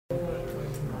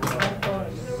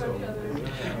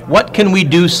What can we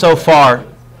do so far?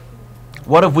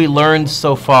 What have we learned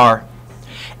so far?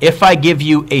 If I give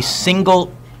you a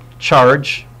single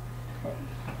charge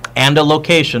and a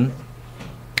location,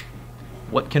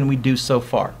 what can we do so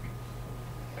far?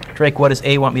 Drake, what does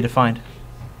A want me to find?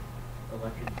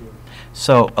 Electric field.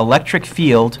 So electric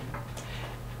field,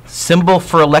 symbol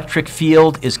for electric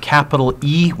field is capital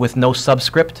E with no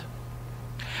subscript.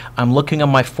 I'm looking on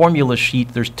my formula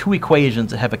sheet. There's two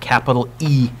equations that have a capital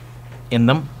E in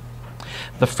them.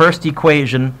 The first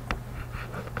equation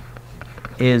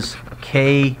is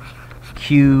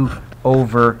KQ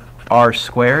over R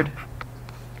squared.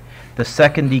 The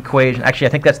second equation, actually I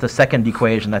think that's the second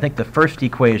equation. I think the first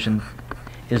equation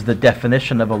is the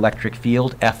definition of electric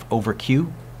field, F over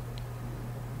Q.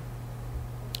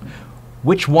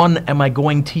 Which one am I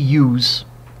going to use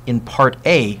in part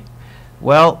A?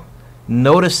 Well,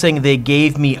 noticing they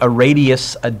gave me a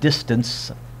radius, a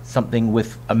distance, something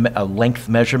with a length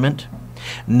measurement.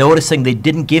 Noticing they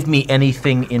didn't give me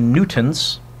anything in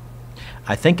newtons,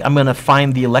 I think I'm going to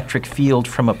find the electric field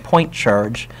from a point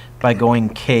charge by going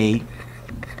K,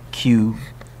 Q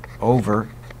over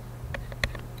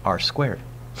R squared.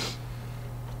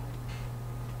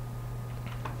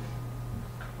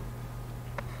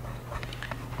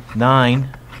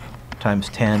 Nine times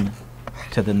 10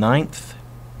 to the 9th.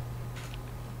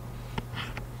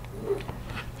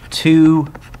 2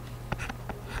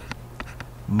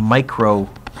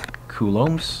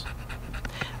 microcoulombs.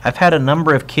 I've had a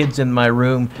number of kids in my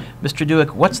room. Mr.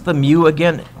 Dewick, what's the mu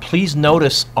again? Please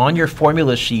notice on your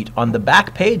formula sheet, on the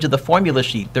back page of the formula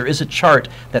sheet, there is a chart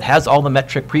that has all the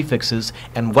metric prefixes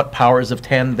and what powers of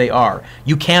 10 they are.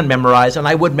 You can memorize, and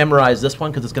I would memorize this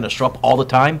one because it's going to show up all the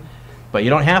time, but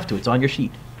you don't have to. It's on your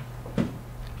sheet.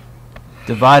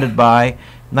 Divided by,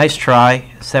 nice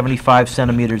try, 75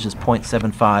 centimeters is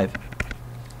 0.75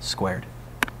 squared.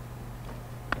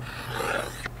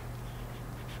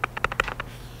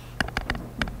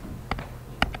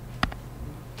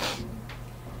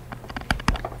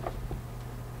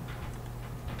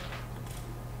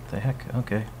 The heck?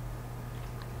 Okay.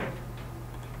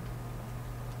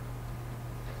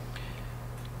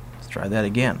 Let's try that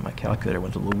again. My calculator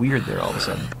went a little weird there all of a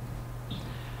sudden.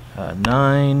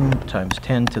 9 times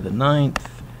 10 to the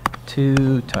 9th,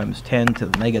 2 times 10 to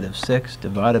the negative 6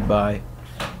 divided by,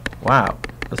 wow,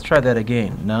 let's try that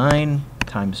again. 9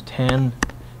 times 10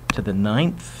 to the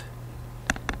 9th,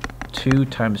 2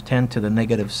 times 10 to the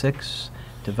negative 6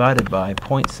 divided by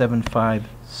 0.75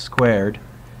 squared.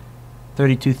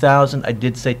 32,000. I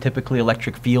did say typically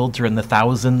electric fields are in the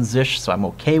thousands-ish, so I'm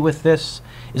okay with this.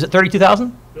 Is it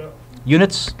 32,000? Yeah.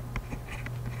 Units?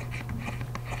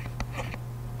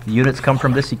 The units come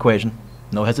from this equation.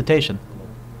 No hesitation.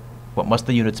 What must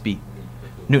the units be?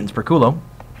 Newtons per coulomb.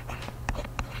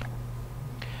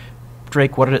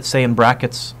 Drake, what did it say in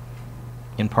brackets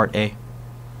in part A?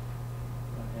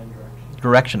 And direction.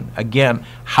 Direction. Again,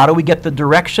 how do we get the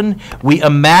direction? We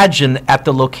imagine at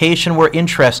the location we're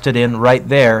interested in right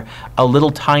there, a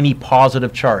little tiny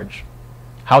positive charge.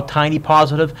 How tiny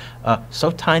positive?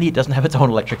 So tiny it doesn't have its own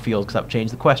electric field, because that would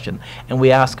change the question. And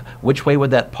we ask, which way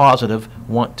would that positive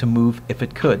want to move if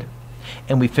it could?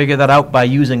 And we figure that out by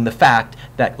using the fact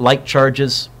that like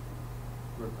charges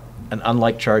and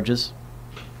unlike charges.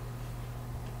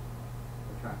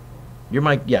 You're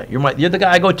the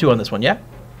guy I go to on this one, yeah?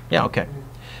 Yeah, okay.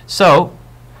 So,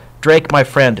 Drake, my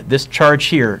friend, this charge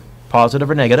here, positive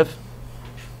or negative?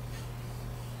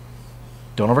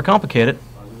 Don't overcomplicate it.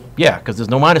 Yeah, because there's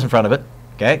no minus in front of it.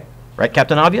 Okay? Right,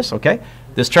 Captain Obvious? Okay.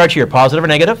 This charge here, positive or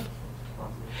negative?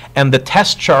 And the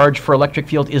test charge for electric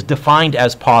field is defined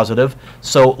as positive.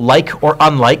 So, like or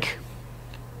unlike?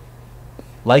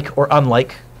 Like or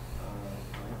unlike?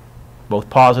 Both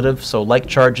positive, so like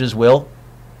charges will?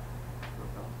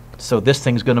 So this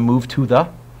thing's going to move to the,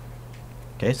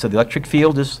 okay, so the electric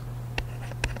field is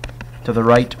to the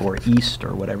right or east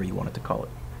or whatever you wanted to call it.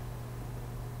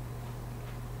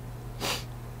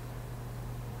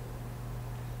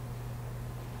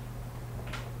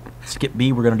 Skip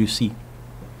B, we're going to do C.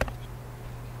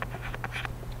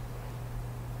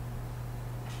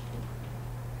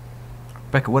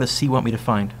 Rebecca, what does C want me to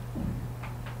find?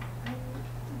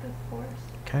 The force.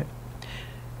 Okay.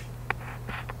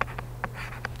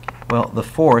 Well, the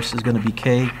force is going to be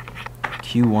K,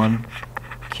 Q1,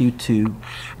 Q2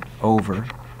 over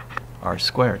R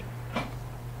squared.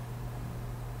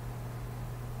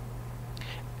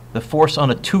 The force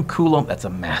on a 2 coulomb, that's a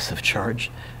massive charge.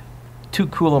 2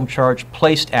 coulomb charge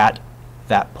placed at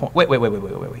that point.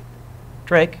 Wait.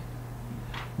 Drake,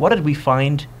 what did we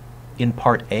find in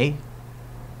part A?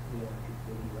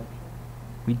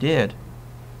 We did.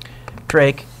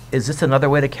 Drake, Is this another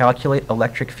way to calculate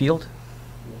electric field?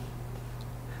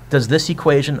 Does this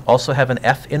equation also have an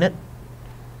F in it?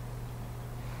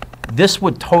 This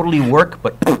would totally work,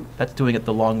 but that's doing it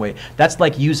the long way. That's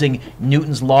like using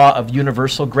Newton's law of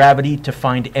universal gravity to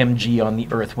find mg on the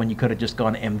Earth when you could have just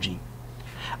gone mg.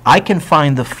 I can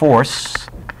find the force,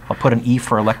 I'll put an E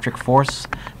for electric force,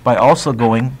 by also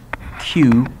going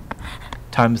Q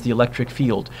times the electric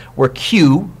field, where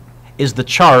Q is the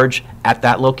charge at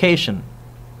that location.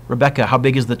 Rebecca, how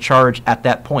big is the charge at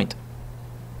that point?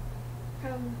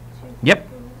 Yep.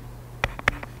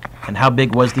 And how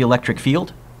big was the electric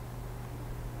field?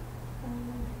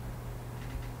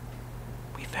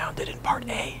 We found it in part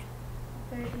A.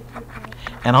 32.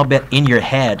 And I'll bet in your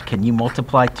head, can you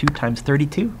multiply 2 times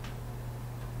 32?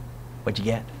 What'd you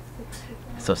get?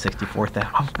 64. So 64,000.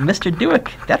 Oh, Mr.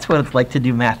 Dewick, that's what it's like to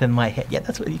do math in my head. Yeah,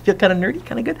 that's what you feel kind of nerdy,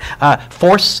 kind of good.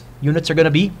 Force units are going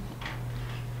to be?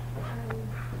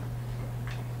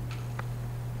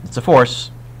 It's a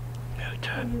force.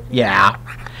 Yeah.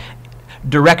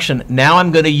 Direction. Now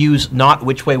I'm going to use not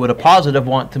which way would a positive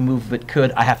want to move if it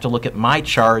could. I have to look at my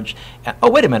charge. Oh,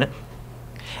 wait a minute.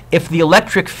 If the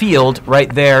electric field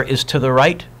right there is to the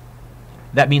right,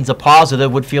 that means a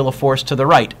positive would feel a force to the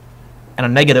right, and a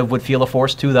negative would feel a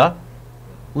force to the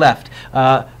left.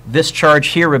 This charge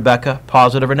here, Rebecca,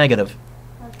 positive or negative?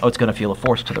 Oh, it's going to feel a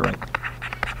force to the right.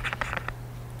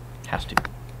 Has to.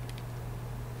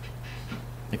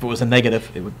 If it was a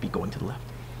negative, it would be going to the left.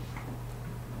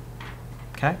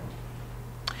 Okay?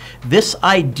 This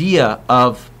idea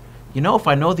of, you know, if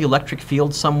I know the electric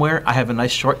field somewhere, I have a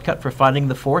nice shortcut for finding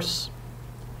the force.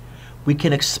 We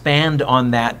can expand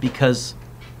on that because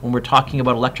when we're talking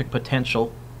about electric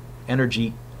potential,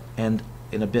 energy, and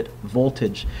in a bit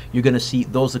voltage, you're going to see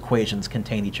those equations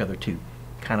contain each other too,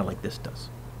 kind of like this does.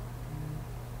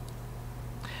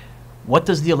 What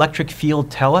does the electric field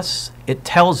tell us? It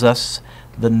tells us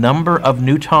the number of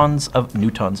newtons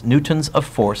of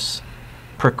force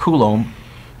per coulomb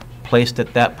placed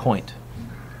at that point.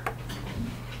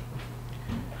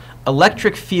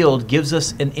 Electric field gives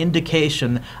us an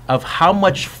indication of how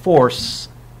much force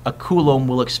a coulomb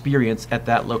will experience at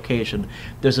that location.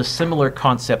 There's a similar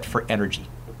concept for energy.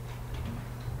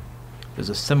 There's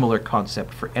a similar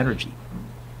concept for energy.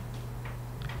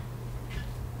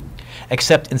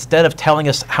 Except instead of telling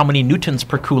us how many newtons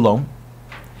per coulomb,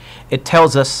 it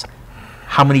tells us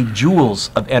how many joules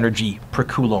of energy per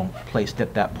coulomb placed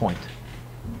at that point.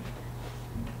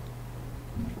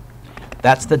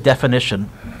 That's the definition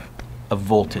of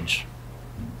voltage.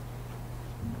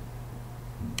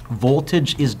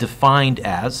 Voltage is defined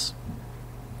as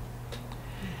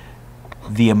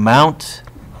the amount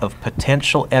of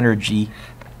potential energy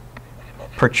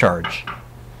per charge.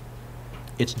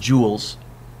 It's joules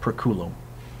per coulomb.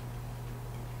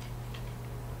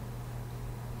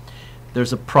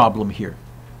 There's a problem here.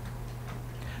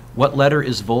 What letter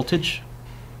is voltage?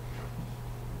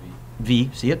 V,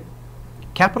 see it?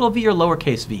 Capital V or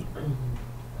lowercase v?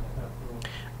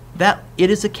 That, it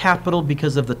is a capital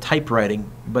because of the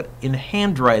typewriting, but in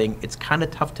handwriting, it's kind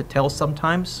of tough to tell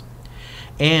sometimes.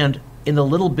 And in a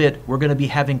little bit, we're going to be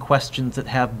having questions that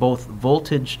have both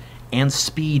voltage and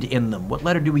speed in them. What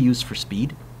letter do we use for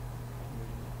speed?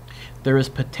 There is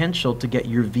potential to get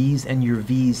your V's and your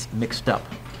V's mixed up.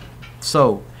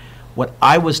 So, what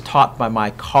I was taught by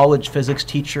my college physics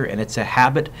teacher, and it's a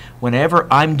habit, whenever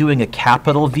I'm doing a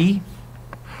capital V,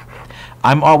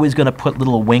 I'm always going to put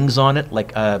little wings on it,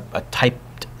 like a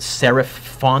typed serif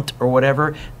font or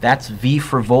whatever. That's V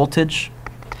for voltage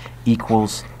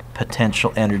equals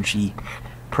potential energy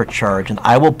per charge. And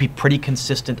I will be pretty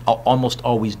consistent. I'll almost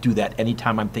always do that.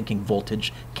 Anytime I'm thinking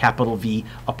voltage, capital V,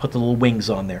 I'll put the little wings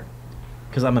on there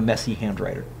because I'm a messy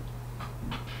handwriter.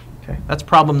 Okay, that's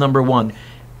problem number one.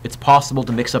 It's possible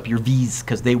to mix up your V's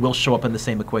because they will show up in the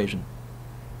same equation.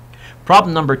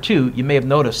 Problem number two, you may have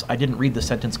noticed I didn't read the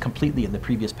sentence completely in the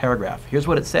previous paragraph. Here's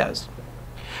what it says.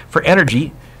 For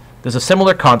energy, there's a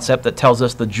similar concept that tells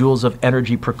us the joules of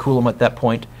energy per coulomb at that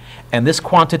point, and this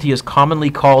quantity is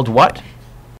commonly called what?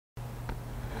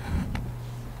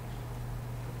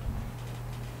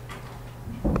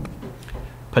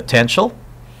 Potential,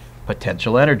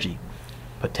 potential energy.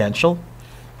 Potential,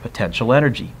 potential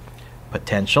energy.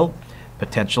 Potential,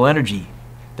 potential energy.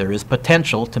 There is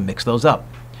potential to mix those up.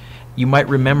 You might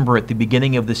remember at the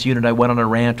beginning of this unit I went on a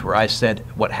rant where I said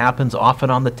what happens often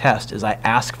on the test is I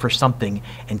ask for something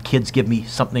and kids give me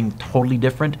something totally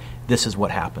different. This is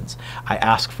what happens. I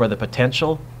ask for the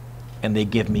potential and they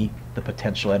give me the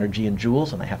potential energy in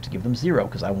joules and I have to give them 0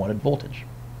 because I wanted voltage.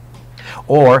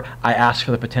 Or I ask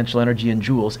for the potential energy in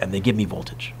joules and they give me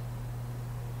voltage.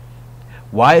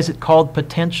 Why is it called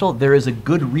potential? There is a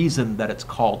good reason that it's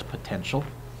called potential,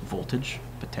 voltage,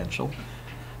 potential.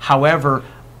 However,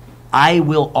 I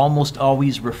will almost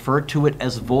always refer to it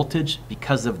as voltage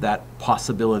because of that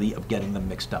possibility of getting them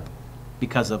mixed up,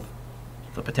 because of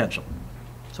the potential,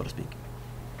 so to speak.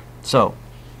 So,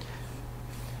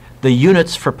 the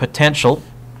units for potential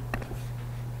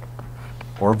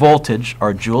or voltage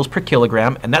are joules per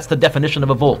kilogram, and that's the definition of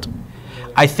a volt.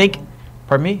 I think,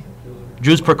 pardon me?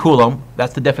 Joules per coulomb,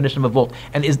 that's the definition of a volt.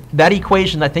 And is that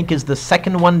equation, I think, is the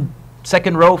second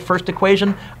row, first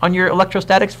equation on your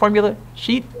electrostatics formula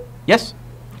sheet? Yes?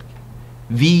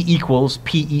 V equals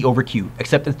PE over Q,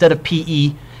 except instead of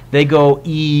PE, they go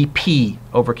EP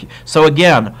over Q. So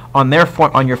again, on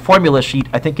your formula sheet,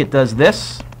 I think it does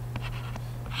this.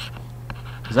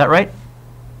 Is that right?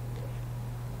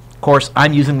 Of course,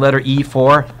 I'm using letter E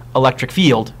for electric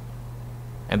field.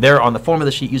 And they're on the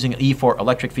formula sheet using E for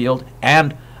electric field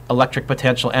and electric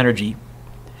potential energy.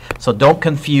 So don't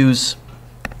confuse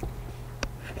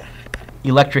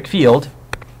electric field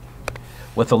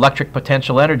with electric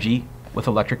potential energy with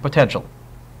electric potential.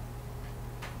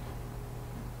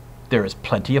 There is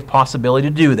plenty of possibility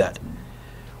to do that.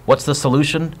 What's the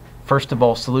solution? First of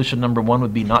all, solution number 1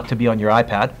 would be not to be on your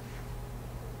iPad.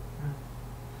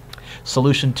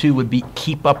 Solution 2 would be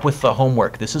keep up with the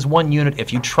homework. This is 1 unit.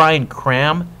 If you try and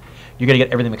cram, you're going to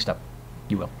get everything mixed up.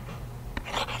 You will.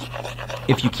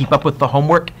 If you keep up with the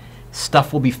homework,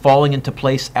 stuff will be falling into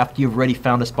place after you've already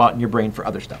found a spot in your brain for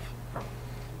other stuff.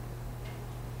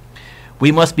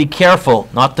 We must be careful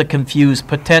not to confuse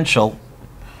potential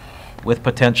with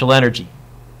potential energy.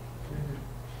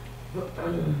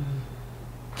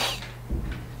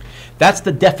 That's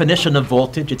the definition of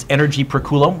voltage. It's energy per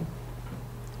coulomb.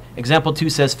 Example 2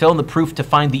 says, fill in the proof to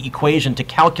find the equation to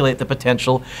calculate the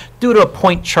potential due to a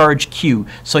point charge Q.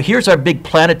 So here's our big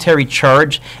planetary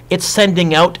charge. It's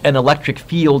sending out an electric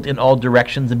field in all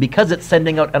directions, and because it's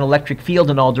sending out an electric field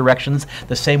in all directions,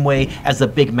 the same way as a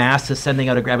big mass is sending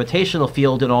out a gravitational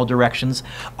field in all directions,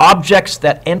 objects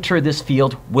that enter this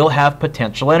field will have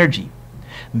potential energy.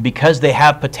 Because they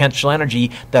have potential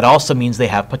energy, that also means they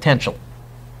have potential.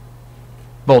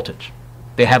 Voltage.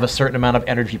 They have a certain amount of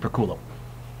energy per coulomb.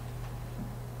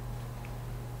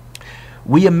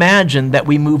 We imagine that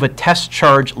we move a test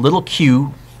charge, little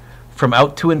q, from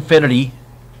out to infinity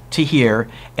to here,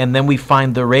 and then we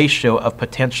find the ratio of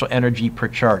potential energy per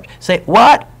charge. Say,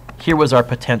 what? Here was our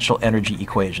potential energy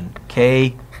equation.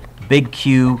 K, big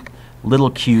Q,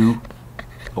 little q,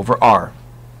 over R.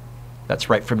 That's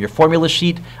right from your formula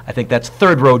sheet. I think that's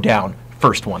 3rd row down,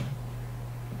 first one.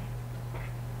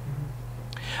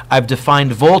 I've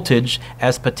defined voltage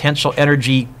as potential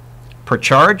energy per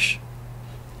charge.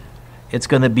 It's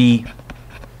going to be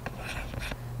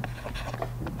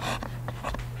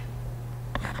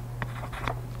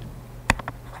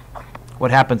what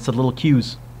happens to the little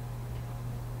q's.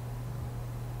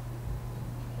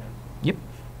 Yep.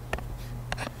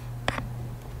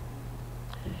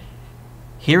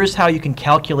 Here is how you can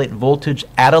calculate voltage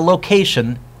at a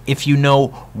location if you know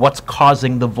what's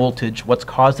causing the voltage, what's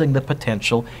causing the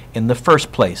potential in the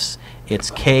first place. It's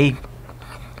K,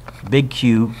 big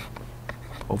Q,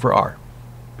 over R.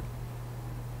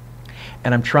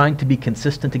 And I'm trying to be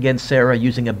consistent again, Sarah,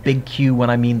 using a big Q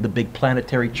when I mean the big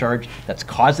planetary charge that's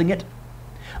causing it.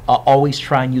 I'll always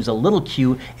try and use a little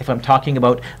q if I'm talking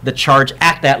about the charge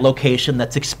at that location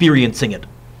that's experiencing it.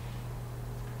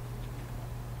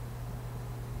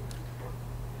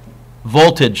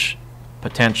 Voltage,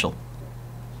 potential.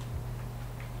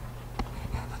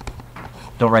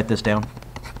 Don't write this down.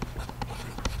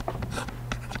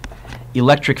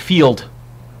 Electric field.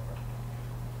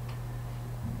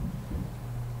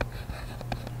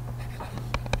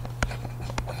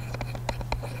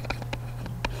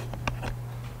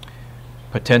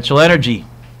 Potential energy.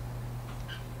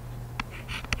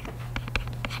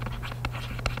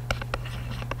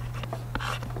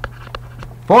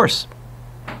 Force.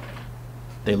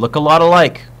 They look a lot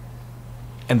alike.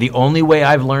 And the only way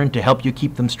I've learned to help you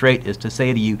keep them straight is to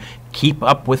say to you, keep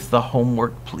up with the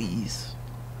homework, please.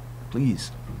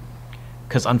 Please.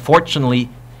 Because unfortunately,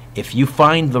 if you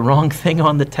find the wrong thing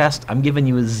on the test, I'm giving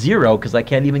you a 0 because I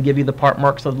can't even give you the part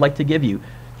marks I'd like to give you.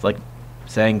 It's like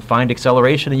saying find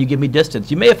acceleration and you give me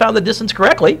distance. You may have found the distance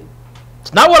correctly.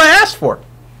 It's not what I asked for.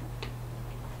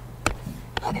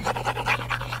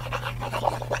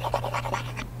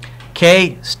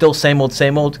 K, still same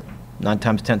old, 9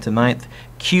 times 10 to the 9th.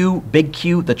 Q, big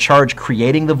Q, the charge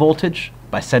creating the voltage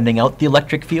by sending out the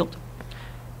electric field.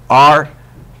 R,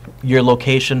 your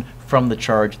location from the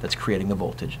charge that's creating the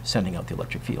voltage, sending out the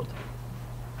electric field.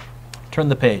 Turn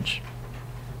the page.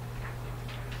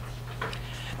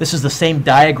 This is the same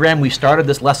diagram we started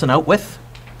this lesson out with.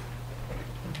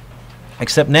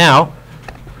 Except now,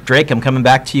 Drake, I'm coming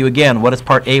back to you again. What does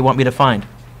part A want me to find?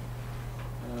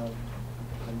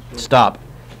 Stop.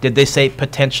 Did they say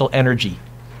potential energy?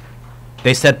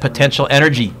 They said potential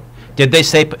energy. Did they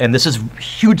say, and this is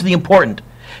hugely important,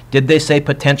 did they say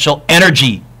potential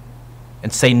energy?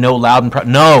 And say no loud and proud?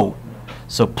 No.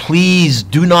 So please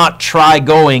do not try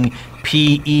going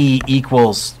PE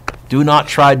equals. Do not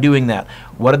try doing that.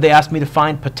 What did they ask me to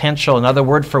find? Potential. Another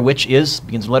word for which is,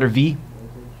 begins with letter V.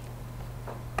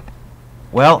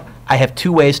 Well, I have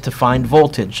two ways to find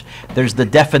voltage. There's the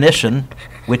definition,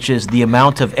 which is the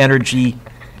amount of energy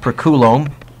per coulomb.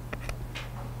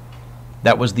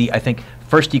 That was the, I think,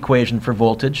 first equation for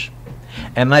voltage.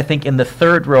 And I think in the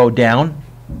third row down,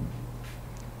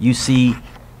 you see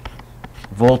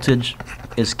voltage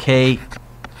is K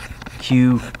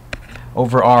Q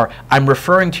over R. I'm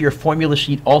referring to your formula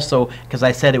sheet also because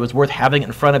I said it was worth having it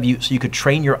in front of you so you could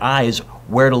train your eyes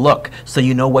where to look so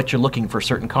you know what you're looking for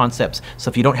certain concepts. So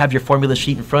if you don't have your formula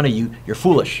sheet in front of you, you're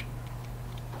foolish.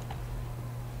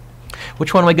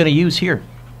 Which one am I going to use here?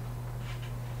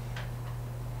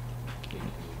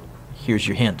 Here's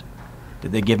your hint.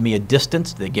 Did they give me a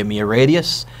distance? Did they give me a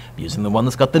radius? I'm using the one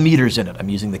that's got the meters in it. I'm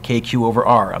using the KQ over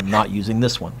R. I'm not using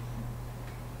this one.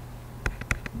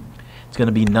 It's going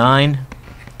to be 9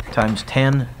 times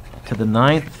 10 to the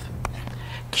 9th.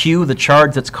 Q, the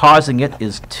charge that's causing it,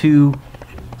 is 2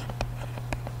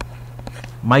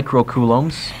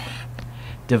 microcoulombs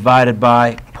divided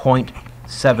by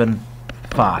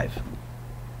 0.75.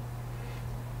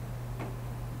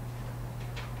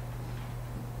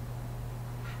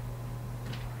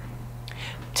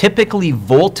 Typically,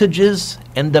 voltages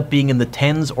end up being in the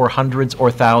tens or hundreds or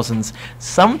thousands,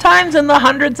 sometimes in the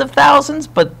hundreds of thousands,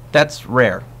 but that's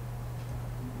rare.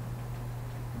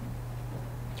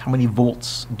 How many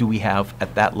volts do we have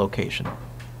at that location?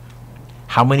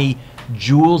 How many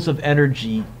joules of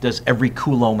energy does every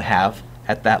coulomb have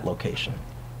at that location?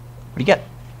 What do you get?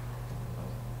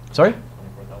 Sorry?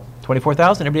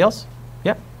 24,000. Everybody else?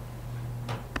 Yeah.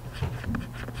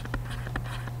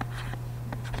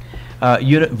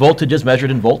 Unit voltage is measured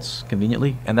in volts,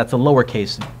 conveniently, and that's a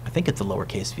lowercase. I think it's a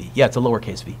lowercase v. Yeah, it's a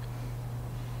lowercase v.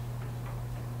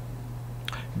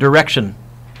 Direction.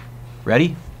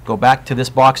 Ready? Go back to this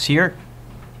box here.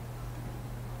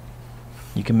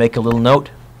 You can make a little note.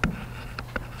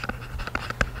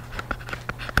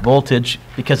 Voltage,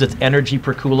 because it's energy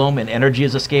per coulomb, and energy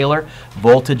is a scalar,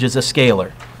 voltage is a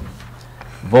scalar.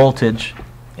 Voltage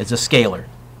is a scalar.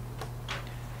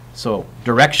 So,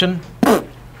 direction,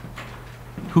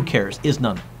 who cares? Is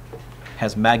none.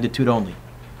 Has magnitude only.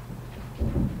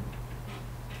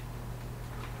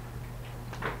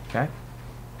 Okay?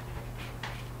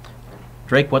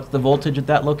 Drake, what's the voltage at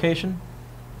that location?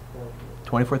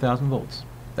 24,000 volts.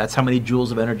 That's how many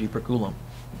joules of energy per coulomb.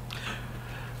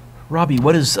 Robbie,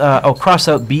 what is, cross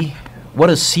out B. What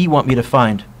does C want me to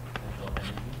find?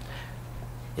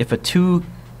 If a 2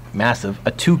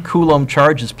 coulomb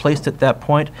charge is placed at that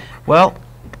point, well,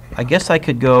 I guess I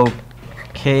could go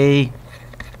K,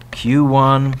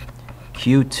 Q1,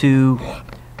 Q2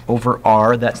 over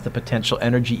R. That's the potential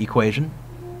energy equation.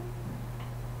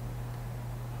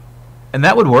 And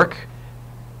that would work.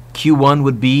 Q1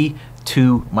 would be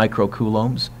 2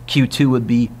 microcoulombs. Q2 would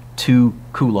be 2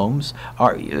 coulombs.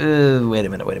 Wait a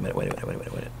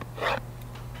minute.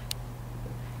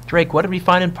 Drake, what did we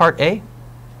find in part A?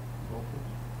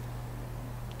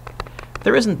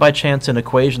 There isn't by chance an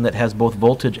equation that has both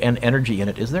voltage and energy in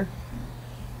it, is there?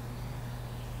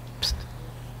 Psst.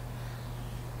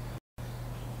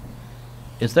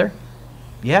 Is there?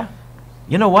 Yeah?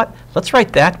 You know what? Let's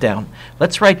write that down.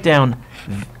 Let's write down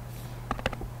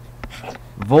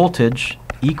voltage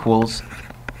equals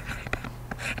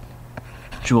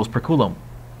joules per coulomb.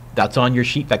 That's on your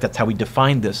sheet. In fact, that's how we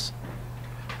define this.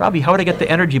 Robbie, how would I get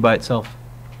the energy by itself?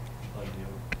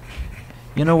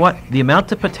 You know what? The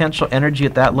amount of potential energy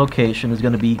at that location is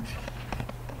going to be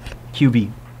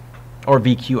QV, or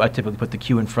VQ. I typically put the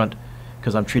Q in front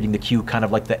because I'm treating the Q kind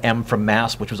of like the M from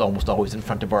mass, which was almost always in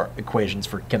front of our equations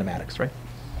for kinematics, right?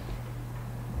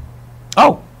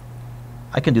 Oh,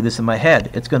 I can do this in my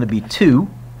head. It's going to be 2,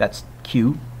 that's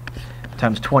Q,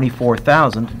 times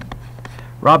 24,000.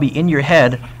 Robbie, in your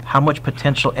head, how much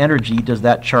potential energy does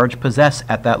that charge possess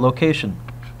at that location?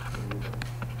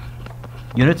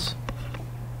 Units?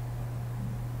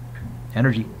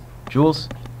 Energy. Joules?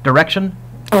 Direction?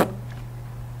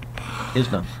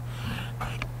 Is none.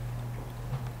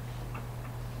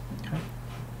 Okay.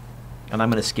 And I'm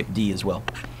going to skip D as well,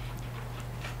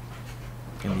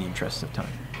 in the interest of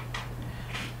time.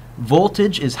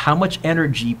 Voltage is how much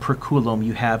energy per coulomb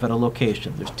you have at a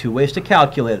location. There's two ways to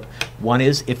calculate it. One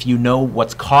is if you know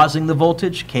what's causing the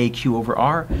voltage, kQ over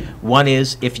R. One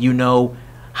is if you know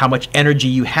how much energy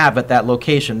you have at that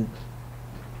location.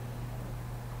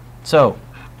 So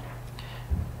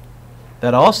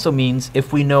that also means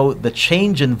if we know the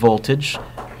change in voltage,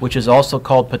 which is also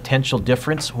called potential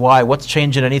difference. Why? What's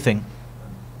change in anything?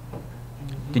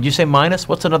 Did you say minus?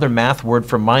 What's another math word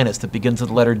for minus that begins with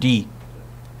the letter D?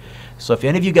 So if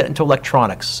any of you get into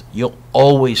electronics, you'll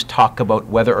always talk about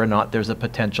whether or not there's a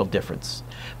potential difference.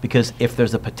 Because if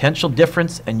there's a potential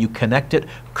difference and you connect it,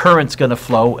 current's going to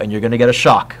flow and you're going to get a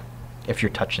shock if you're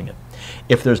touching it.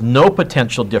 If there's no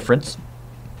potential difference,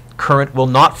 current will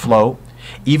not flow,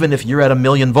 even if you're at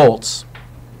 1,000,000 volts.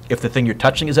 If the thing you're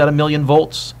touching is at 1,000,000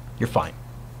 volts, you're fine.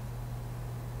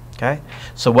 Okay?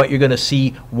 So what you're going to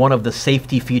see, one of the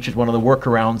safety features, one of the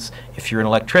workarounds, if you're an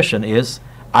electrician, is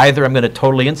either I'm going to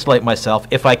totally insulate myself.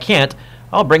 If I can't,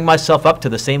 I'll bring myself up to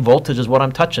the same voltage as what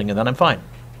I'm touching, and then I'm fine.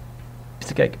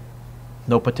 Piece of cake.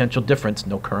 No potential difference,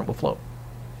 no current will flow.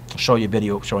 I'll show you a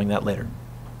video showing that later.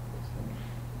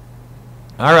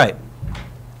 All right.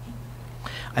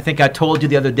 I think I told you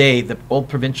the other day that Old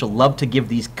Provincial loved to give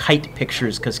these kite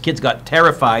pictures because kids got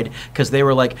terrified because they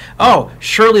were like, oh,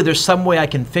 surely there's some way I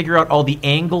can figure out all the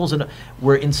angles. And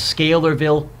we're in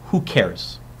Scalarville. Who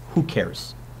cares? Who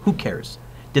cares? Who cares?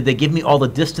 Did they give me all the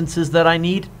distances that I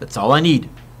need? That's all I need.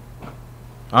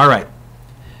 All right.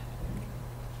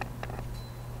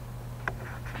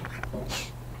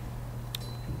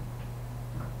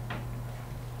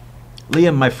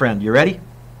 Liam, my friend, you ready?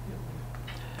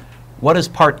 What does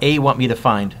part A want me to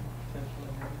find?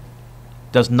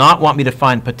 Does not want me to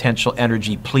find potential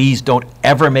energy. Please don't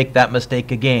ever make that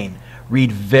mistake again.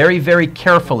 Read very, very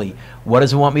carefully. What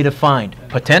does it want me to find?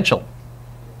 Potential.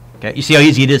 Okay, you see how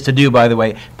easy it is to do, by the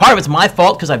way. Part of it's my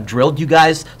fault because I've drilled you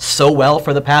guys so well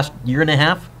for the past year and a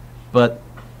half, but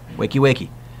wakey, wakey.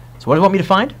 So what do you want me to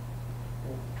find?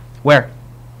 Where?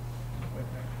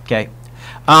 Okay.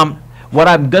 What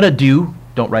I'm going to do,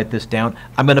 don't write this down,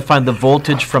 I'm going to find the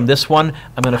voltage from this one.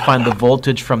 I'm going to find the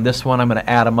voltage from this one. I'm going to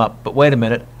add them up. But wait a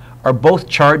minute. Are both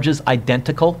charges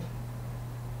identical?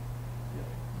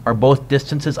 Are both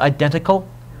distances identical?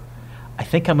 I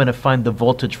think I'm going to find the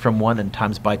voltage from one and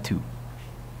times by 2.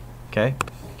 Okay?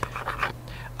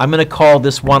 I'm going to call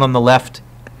this one on the left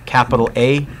capital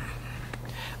A.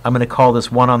 I'm going to call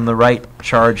this one on the right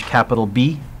charge capital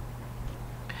B.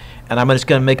 And I'm just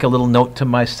going to make a little note to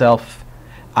myself.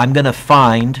 I'm going to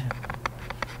find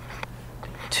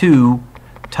 2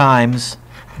 times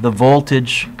the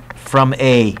voltage from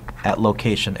A at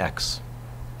location X.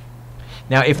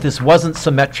 Now, if this wasn't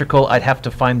symmetrical, I'd have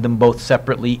to find them both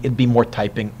separately. It'd be more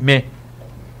typing. Meh.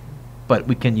 But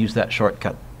we can use that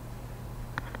shortcut.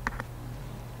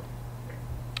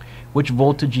 Which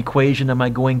voltage equation am I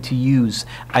going to use?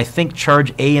 I think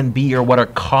charge A and B are what are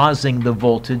causing the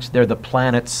voltage. They're the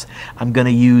planets. I'm going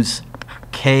to use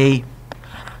K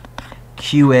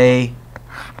QA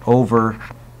over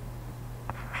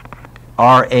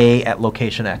RA at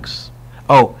location X.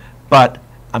 Oh, but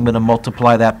I'm going to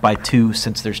multiply that by 2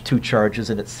 since there's 2 charges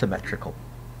and it's symmetrical.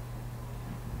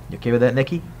 You okay with that,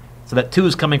 Nikki? So that 2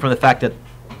 is coming from the fact that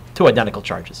 2 identical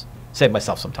charges. Save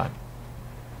myself some time.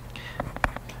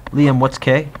 Liam, what's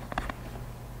K?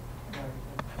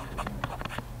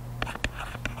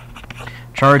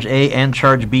 Charge A and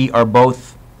charge B are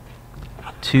both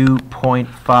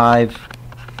 2.5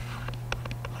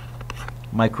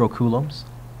 microcoulombs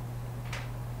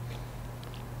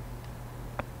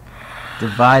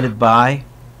divided by,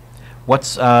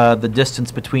 what's the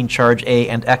distance between charge A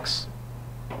and X?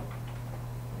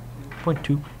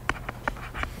 0.2.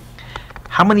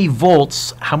 How many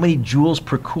volts, how many joules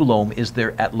per coulomb is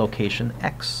there at location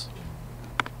X?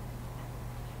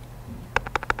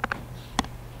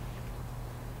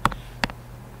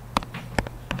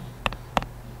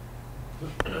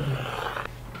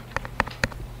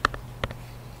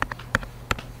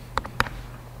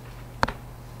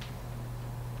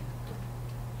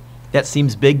 That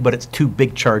seems big, but it's 2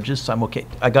 big charges, so I'm okay.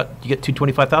 You get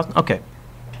 225,000? Okay.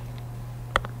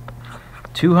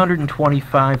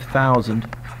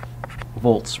 225,000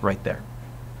 volts right there.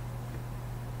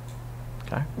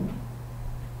 Okay.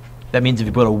 That means if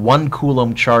you put a 1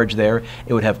 coulomb charge there,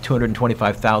 it would have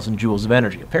 225,000 joules of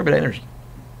energy, a fair bit of energy.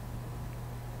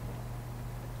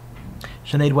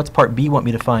 Sinead, what's part B want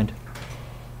me to find?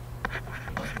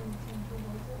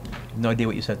 No idea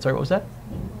what you said. Sorry, what was that?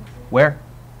 Where?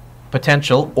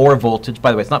 Potential or voltage.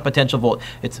 By the way, it's not potential volt.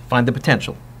 It's find the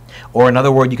potential. Or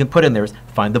another word you can put in there is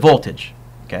find the voltage.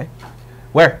 Okay?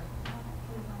 Where?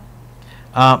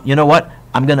 You know what?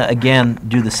 I'm going to, again,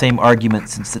 do the same argument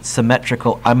since it's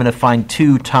symmetrical. I'm going to find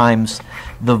 2 times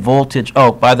the voltage.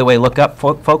 Oh, by the way, look up,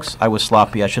 folks. I was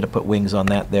sloppy. I should have put wings on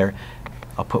that there.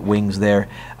 I'll put wings there.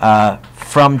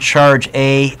 From charge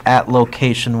A at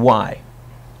location Y,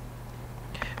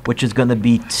 which is going to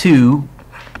be 2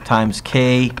 times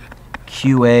K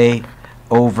QA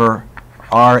over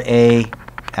RA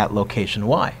at location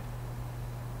Y.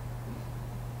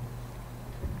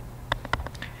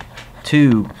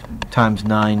 2 times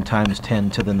 9 times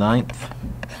 10 to the 9th.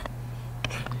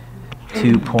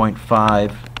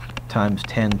 2.5 times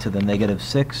 10 to the negative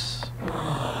 6.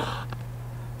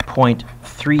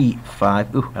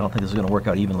 0.35. Ooh, I don't think this is going to work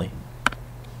out evenly.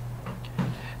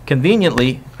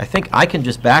 Conveniently, I think I can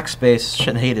just backspace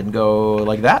Sinead and go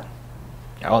like that.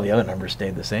 All the other numbers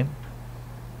stayed the same.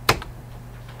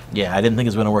 Yeah, I didn't think it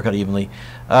was going to work out evenly.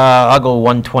 I'll go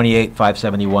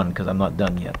 128,571 because I'm not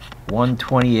done yet.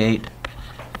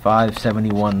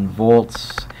 128,571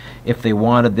 volts. If they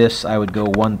wanted this, I would go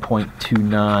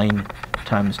 1.29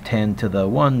 times 10 to the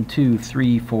 1, 2,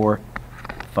 3, 4,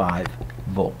 5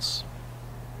 volts.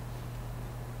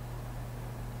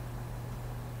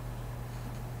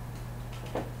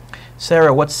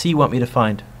 Sarah, what C want me to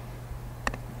find?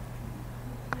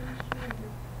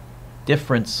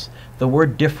 Difference. The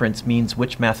word difference means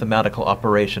which mathematical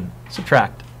operation?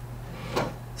 Subtract.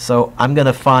 So I'm going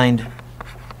to find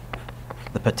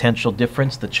the potential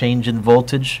difference, the change in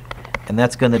voltage, and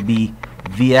that's going to be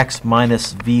Vx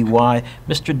minus Vy.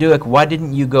 Mr. Duick, why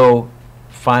didn't you go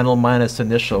final minus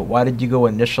initial? Why did you go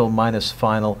initial minus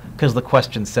final? Because the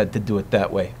question said to do it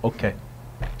that way. Okay.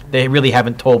 They really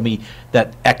haven't told me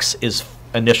that X is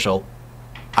initial.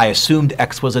 I assumed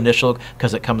X was initial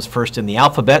because it comes first in the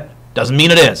alphabet. Doesn't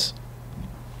mean it is.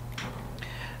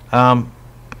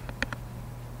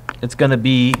 It's going to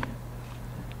be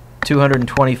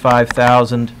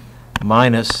 225,000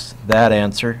 minus that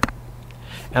answer.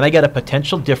 And I get a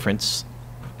potential difference,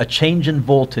 a change in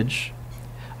voltage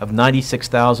of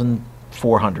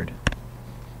 96,400.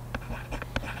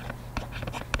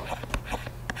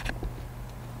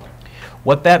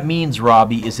 What that means,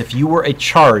 Robbie, is if you were a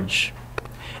charge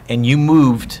and you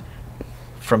moved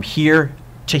from here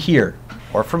to here,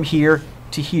 or from here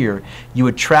to here, you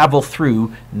would travel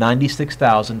through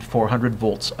 96,400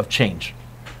 volts of change.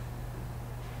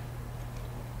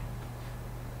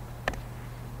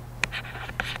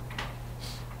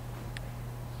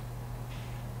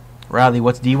 Riley,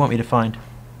 what do you want me to find?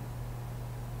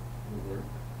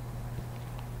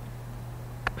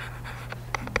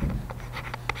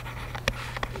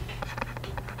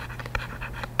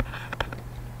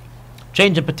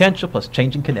 Change in potential plus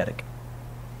change in kinetic.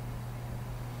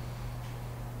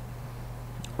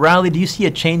 Riley, do you see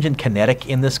a change in kinetic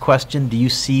in this question? Do you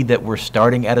see that we're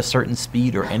starting at a certain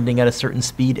speed or ending at a certain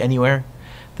speed anywhere?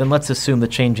 Then let's assume the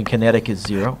change in kinetic is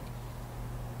 0.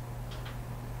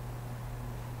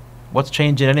 What's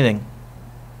change in anything?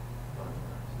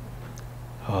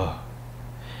 Oh.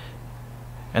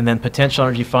 And then potential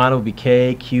energy final would be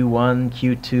K, Q1,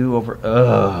 Q2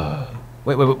 over...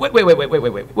 Wait.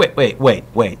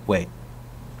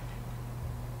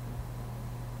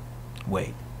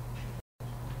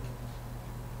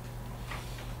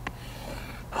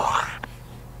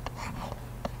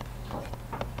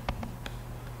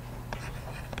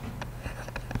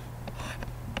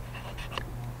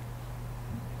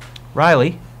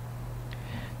 Riley,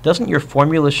 doesn't your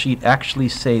formula sheet actually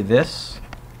say this?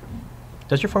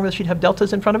 Does your formula sheet have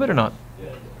deltas in front of it or not?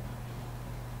 Yeah.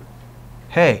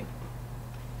 Hey.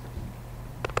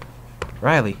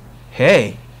 Riley,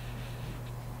 hey.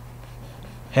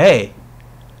 Hey.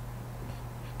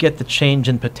 Get the change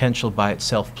in potential by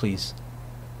itself, please.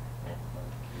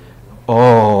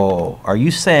 Oh, are you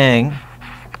saying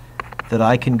that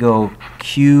I can go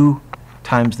Q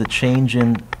times the change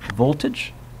in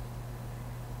voltage?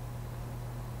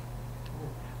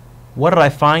 What did I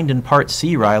find in part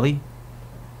C, Riley?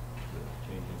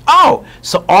 Oh,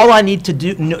 so all I need to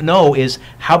do know is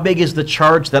how big is the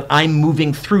charge that I'm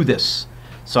moving through this.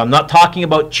 So I'm not talking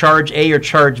about charge A or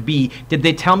charge B. Did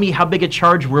they tell me how big a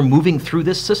charge we're moving through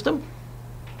this system?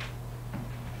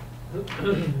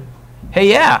 Hey,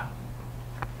 yeah.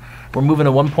 We're moving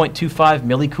a 1.25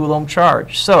 millicoulomb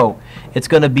charge. So it's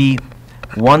going to be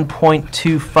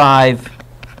 1.25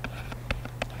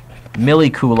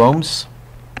 millicoulombs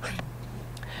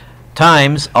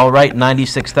times, I'll write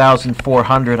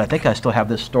 96,400. I think I still have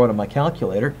this stored on my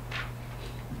calculator.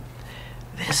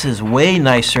 This is way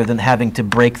nicer than having to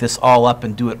break this all up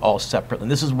and do it all separately.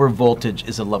 And this is where voltage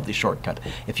is a lovely shortcut.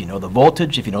 If you know the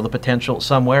voltage, if you know the potential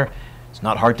somewhere, it's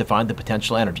not hard to find the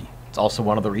potential energy. It's also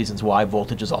one of the reasons why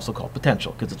voltage is also called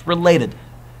potential, because it's related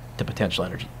to potential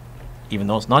energy. Even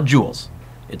though it's not joules,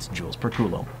 it's joules per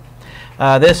coulomb.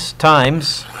 This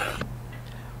times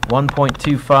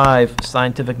 1.25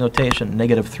 scientific notation,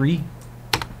 -3.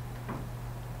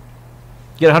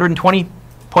 Get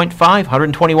 120.5,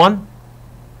 121?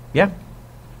 Yeah?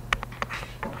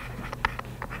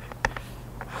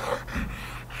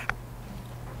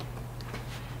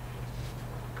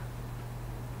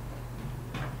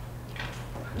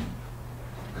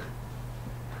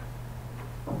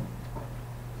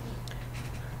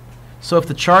 So if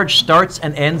the charge starts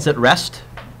and ends at rest,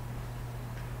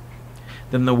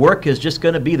 then the work is just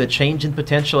going to be the change in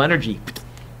potential energy,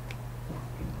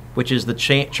 which is the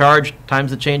charge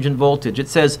times the change in voltage. It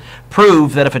says,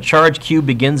 prove that if a charge Q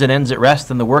begins and ends at rest,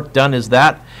 then the work done is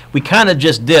that. We kind of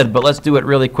just did, but let's do it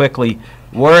really quickly.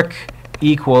 Work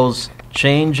equals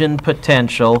change in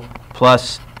potential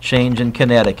plus change in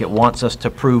kinetic. It wants us to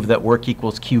prove that work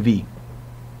equals QV.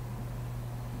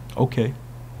 Okay.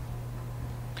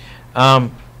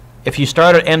 If you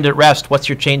start or end at rest, what's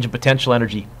your change in potential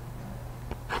energy?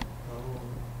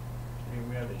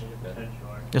 We have the change in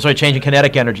potential. Sorry, change in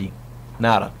kinetic energy.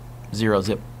 Nada. 0,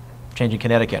 zip. Change in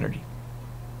kinetic energy.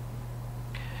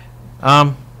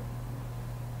 And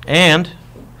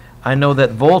I know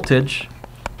that voltage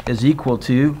is equal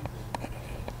to,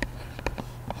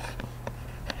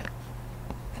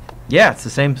 yeah, it's the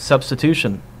same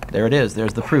substitution. There it is.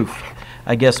 There's the proof.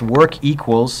 I guess work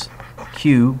equals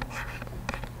Q.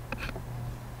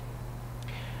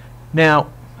 Now,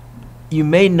 you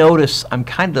may notice I'm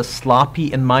kind of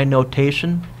sloppy in my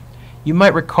notation. You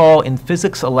might recall in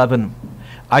Physics 11,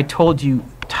 I told you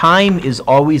time is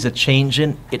always a change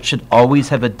in. It should always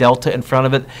have a delta in front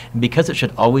of it. And because it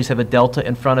should always have a delta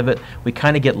in front of it, we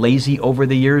kind of get lazy over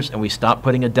the years and we stop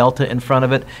putting a delta in front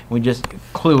of it. We just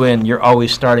clue in, you're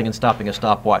always starting and stopping a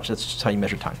stopwatch. That's just how you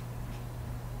measure time.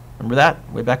 Remember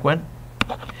that way back when?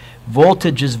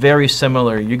 Voltage is very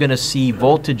similar. You're going to see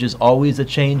voltage is always a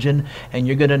change in, and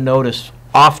you're going to notice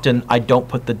often I don't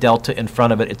put the delta in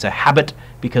front of it. It's a habit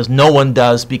because no one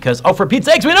does, because, oh, for Pete's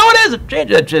sakes, we know it is.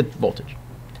 Change it, voltage.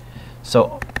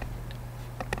 So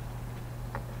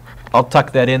I'll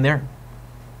tuck that in there.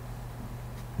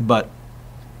 But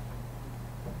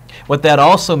what that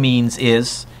also means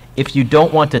is if you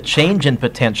don't want to change in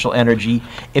potential energy,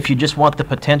 if you just want the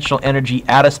potential energy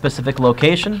at a specific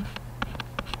location,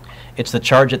 it's the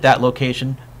charge at that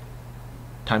location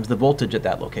times the voltage at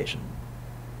that location.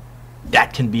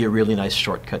 That can be a really nice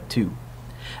shortcut too,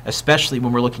 especially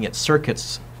when we're looking at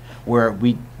circuits where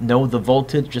we know the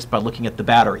voltage just by looking at the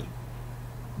battery.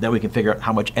 Then we can figure out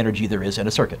how much energy there is in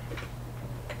a circuit,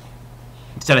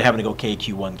 instead of having to go K,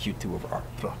 Q1, Q2 over R.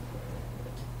 So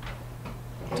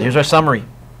here's our summary.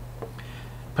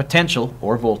 Potential,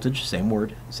 or voltage, same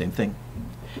word, same thing,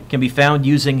 can be found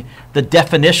using the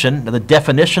definition. Now, the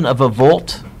definition of a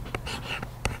volt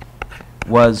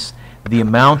was the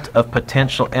amount of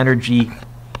potential energy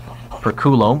per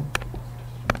coulomb.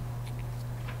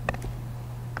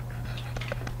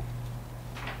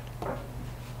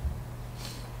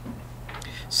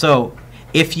 So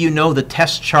if you know the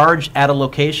test charge at a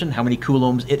location, how many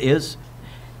coulombs it is,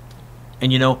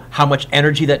 and you know how much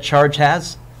energy that charge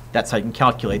has, that's how you can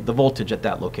calculate the voltage at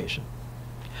that location.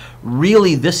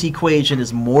 Really, this equation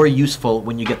is more useful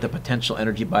when you get the potential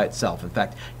energy by itself. In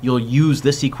fact, you'll use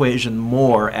this equation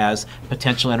more as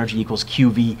potential energy equals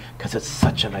QV because it's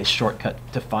such a nice shortcut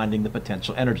to finding the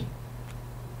potential energy.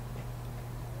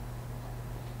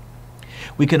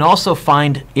 We can also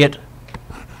find it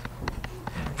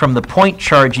from the point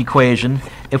charge equation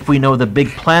if we know the big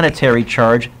planetary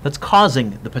charge that's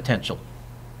causing the potential,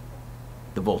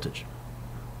 the voltage.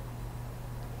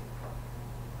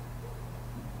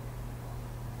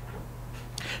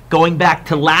 Going back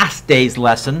to last day's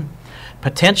lesson,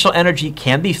 potential energy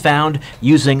can be found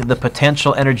using the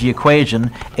potential energy equation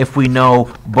if we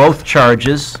know both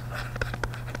charges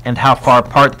and how far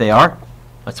apart they are.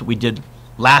 That's what we did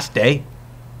last day.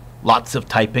 Lots of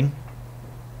typing.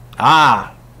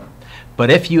 But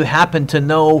if you happen to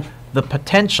know the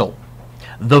potential,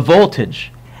 the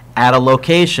voltage at a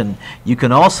location, you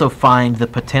can also find the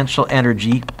potential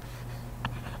energy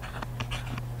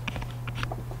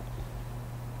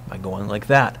by going like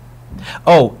that.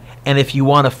 Oh, and if you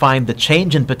want to find the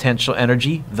change in potential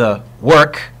energy, the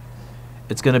work,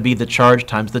 it's going to be the charge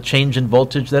times the change in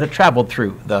voltage that it traveled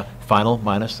through, the final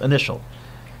minus initial.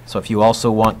 So if you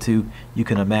also want to, you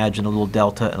can imagine a little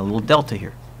delta and a little delta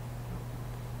here.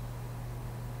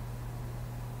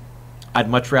 I'd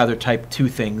much rather type two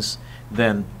things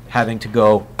than having to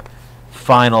go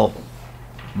final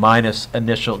minus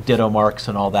initial ditto marks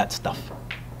and all that stuff.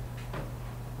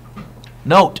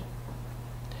 Note,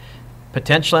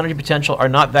 potential, energy, potential are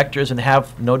not vectors and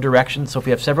have no direction. So if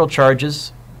we have several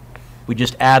charges, we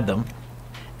just add them.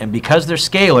 And because they're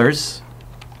scalars,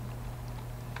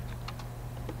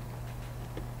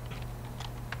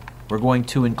 we're going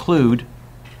to include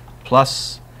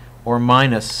plus or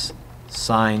minus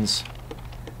signs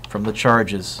from the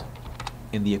charges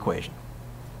in the equation.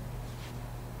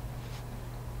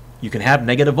 You can have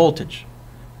negative voltage.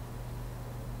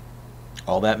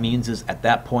 All that means is at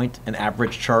that point, an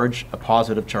average charge, a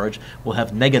positive charge, will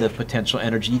have negative potential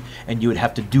energy, and you would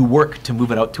have to do work to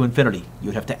move it out to infinity. You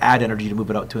would have to add energy to move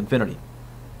it out to infinity.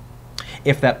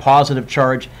 If that positive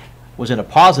charge was in a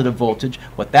positive voltage,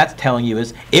 what that's telling you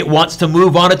is it wants to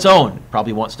move on its own. It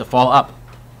probably wants to fall up.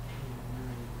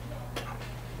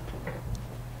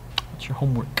 What's your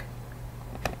homework?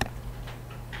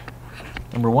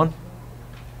 Number 1.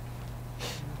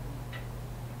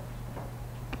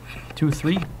 2,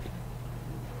 3.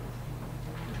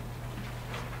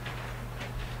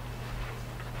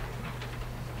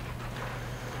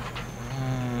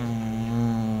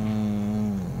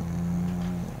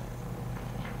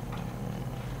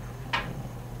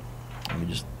 Let me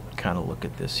just kind of look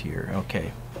at this here.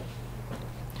 Okay.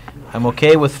 I'm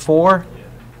okay with 4.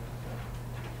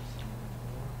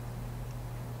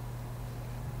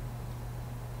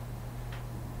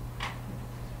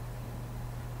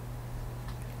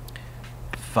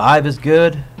 Five is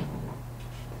good.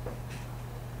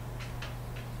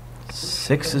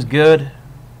 6 is good.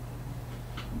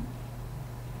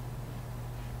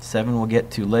 7 we'll get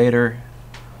to later.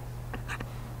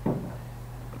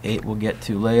 8 we'll get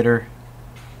to later.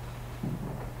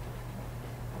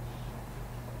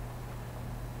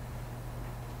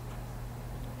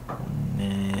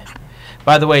 Nah.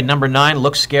 By the way, number 9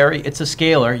 looks scary. It's a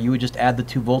scalar. You would just add the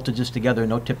 2 voltages together,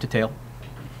 no tip to tail.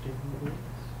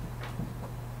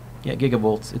 Yeah,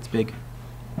 gigavolts. It's big.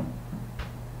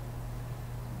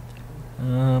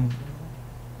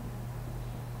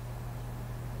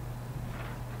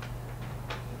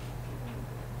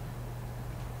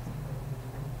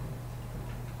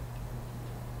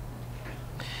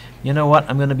 You know what?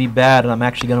 I'm going to be bad, and I'm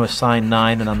actually going to assign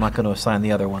 9, and I'm not going to assign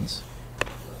the other ones.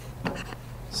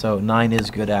 So 9 is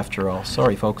good after all.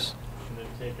 Sorry, folks. And then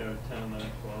take out 10 and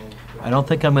 12. I don't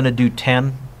think I'm going to do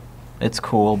 10. It's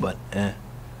cool, but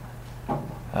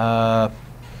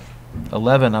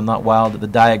 11, I'm not wild. The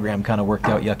diagram kind of worked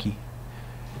out yucky.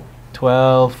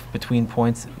 12, between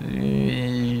points.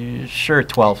 Sure,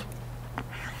 12.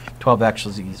 12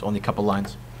 actually is only a couple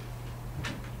lines.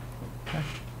 Okay.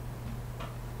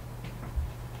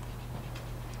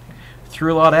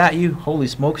 Threw a lot at you. Holy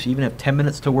smokes, you even have 10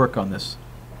 minutes to work on this.